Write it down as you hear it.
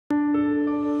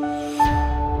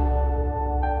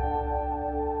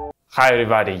Hi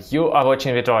everybody, you are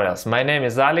watching tutorials. My name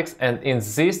is Alex, and in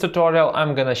this tutorial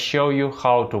I'm gonna show you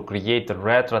how to create a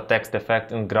retro text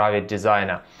effect in Gravit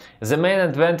Designer. The main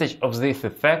advantage of this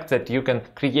effect that you can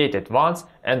create it once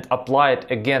and apply it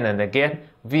again and again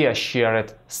via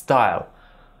shared style.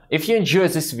 If you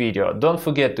enjoyed this video, don't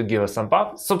forget to give us some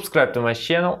pop, subscribe to my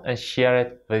channel and share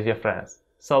it with your friends.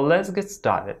 So let's get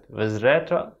started with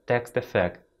retro text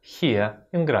effect here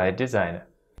in Gravit Designer.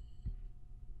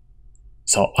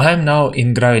 So I'm now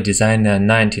in Gravit Designer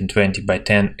 1920 by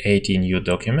 1080 new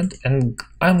document, and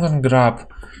I'm gonna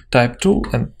grab type 2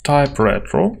 and type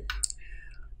retro,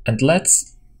 and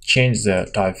let's change the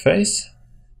typeface.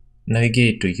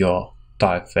 Navigate to your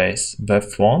typeface web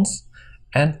fonts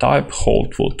and type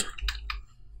Holtwood.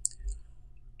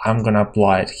 I'm gonna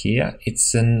apply it here.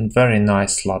 It's a very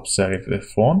nice slab serif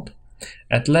font,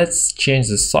 and let's change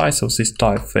the size of this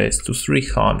typeface to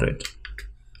 300.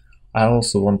 I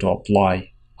also want to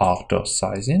apply auto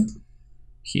sizing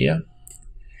here,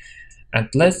 and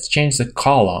let's change the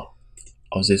color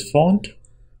of this font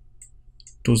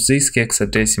to this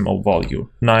hexadecimal value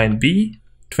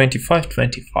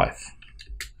 9B2525.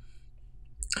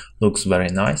 Looks very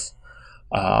nice.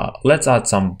 Let's add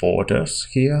some borders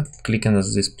here. Click on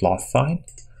this plus sign.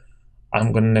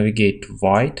 I'm gonna navigate to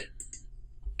white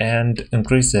and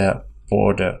increase the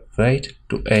border weight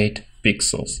to 8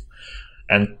 pixels.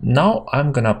 And now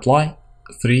I'm gonna apply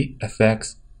 3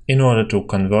 effects in order to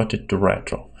convert it to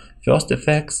retro. First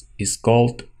effect is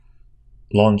called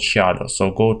Long Shadow.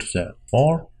 So go to the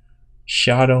More,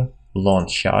 Shadow, Long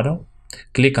Shadow.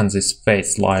 Click on this fade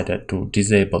slider to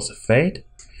disable the fade.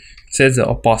 Set the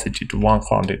opacity to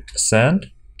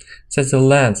 100%. Set the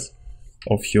length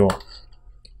of your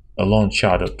long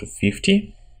shadow to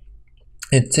 50.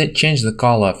 And change the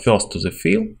color first to the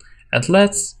fill. And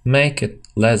let's make it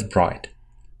less bright.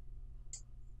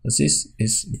 This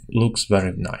looks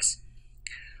very nice.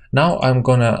 Now I'm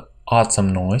gonna add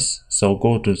some noise. So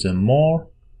go to the More,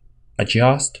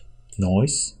 Adjust,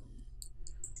 Noise.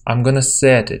 I'm gonna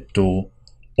set it to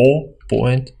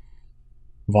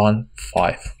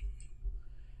 0.15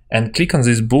 and click on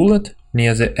this bullet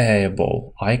near the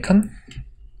airball icon,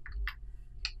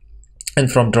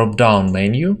 and from drop down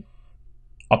menu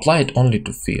apply it only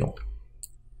to fill.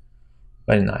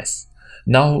 Very nice.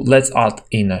 Now let's add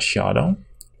inner shadow.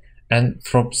 And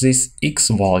from this X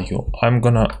value, I'm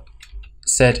gonna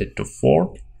set it to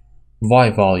 4, Y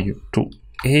value to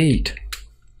 8,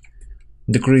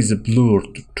 decrease the blur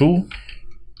to 2,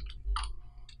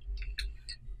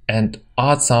 and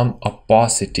add some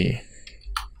opacity.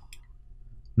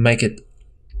 Make it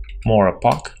more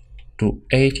opaque to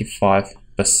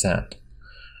 85%.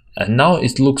 And now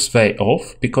it looks way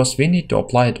off because we need to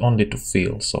apply it only to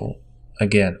fill. So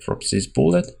again, from this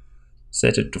bullet,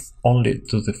 set it to only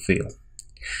to the fill.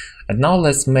 And now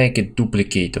let's make a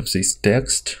duplicate of this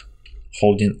text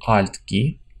holding Alt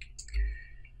key.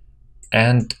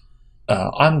 And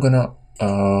I'm gonna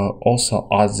also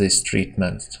add this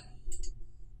treatment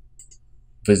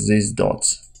with these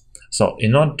dots. So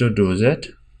in order to do that,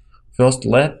 first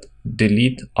let's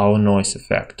delete our noise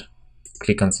effect.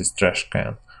 Click on this trash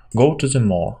can. Go to the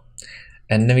More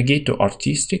and navigate to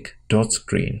Artistic dot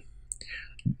screen.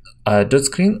 Dot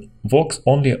screen works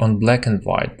only on black and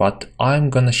white, but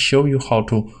I'm gonna show you how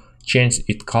to change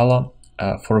its color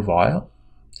for a while.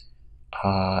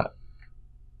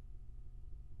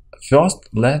 First,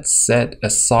 let's set a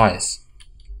size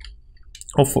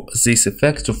of this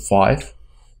effect to 5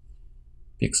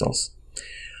 pixels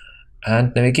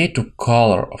and navigate to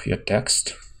color of your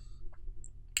text.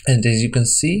 And as you can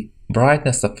see,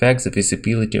 brightness affects the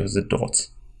visibility of the dots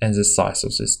and the size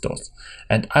of these dots.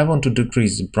 And I want to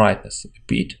decrease the brightness a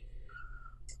bit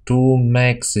to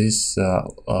make this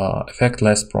effect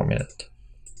less prominent.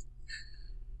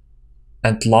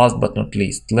 And last but not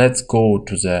least, let's go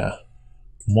to the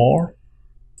More,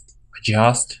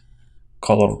 Adjust,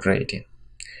 Color Grading.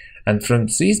 And from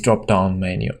this drop-down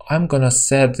menu, I'm gonna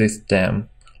set this theme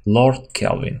Lord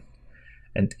Kelvin,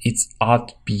 and it's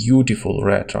add beautiful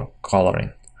retro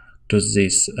coloring to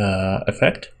this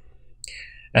effect.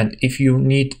 And if you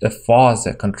need a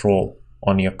further control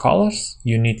on your colors,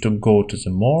 you need to go to the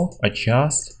More,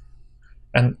 Adjust,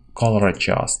 and Color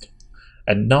Adjust.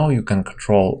 And now you can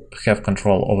have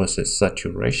control over the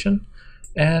saturation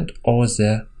and over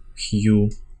the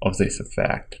hue of this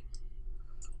effect.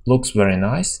 Looks very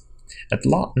nice. And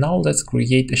now let's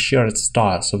create a shared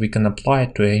style so we can apply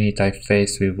it to any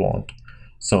typeface we want.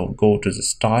 So go to the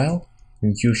Style,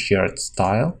 New Shared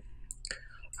Style.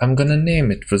 I'm gonna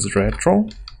name it with retro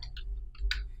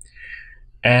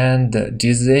and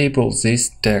disable this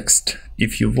text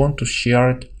if you want to share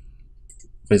it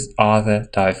with other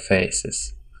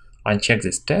typefaces. Uncheck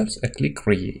these tabs and click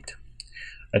Create.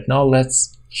 And now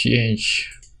let's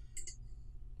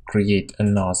create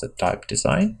another type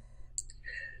design.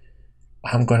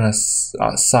 I'm gonna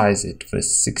size it with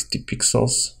 60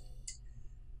 pixels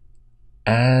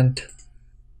and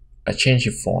I change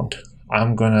the font.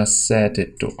 I'm gonna set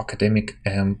it to Academic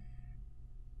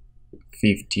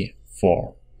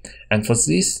M54. And for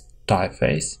this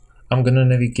typeface, I'm gonna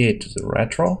navigate to the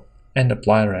retro and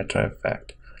apply retro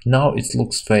effect. Now it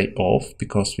looks way off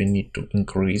because we need to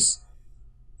increase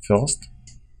first.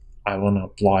 I wanna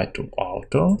apply to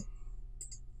auto.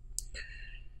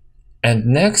 And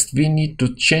next we need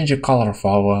to change the color of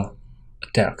our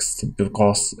text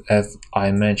because, as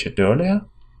I mentioned earlier,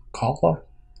 color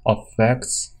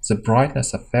affects the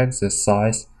brightness, affects the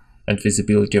size and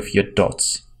visibility of your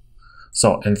dots.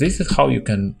 So, and this is how you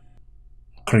can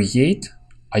create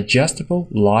adjustable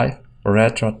live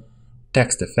retro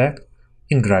text effect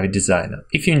in Gravit Designer.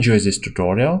 If you enjoy this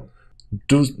tutorial,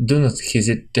 do not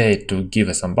hesitate to give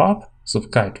a thumb up,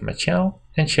 subscribe to my channel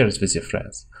and share it with your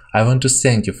friends. I want to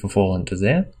thank you for following to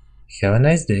the end. Have a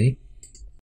nice day.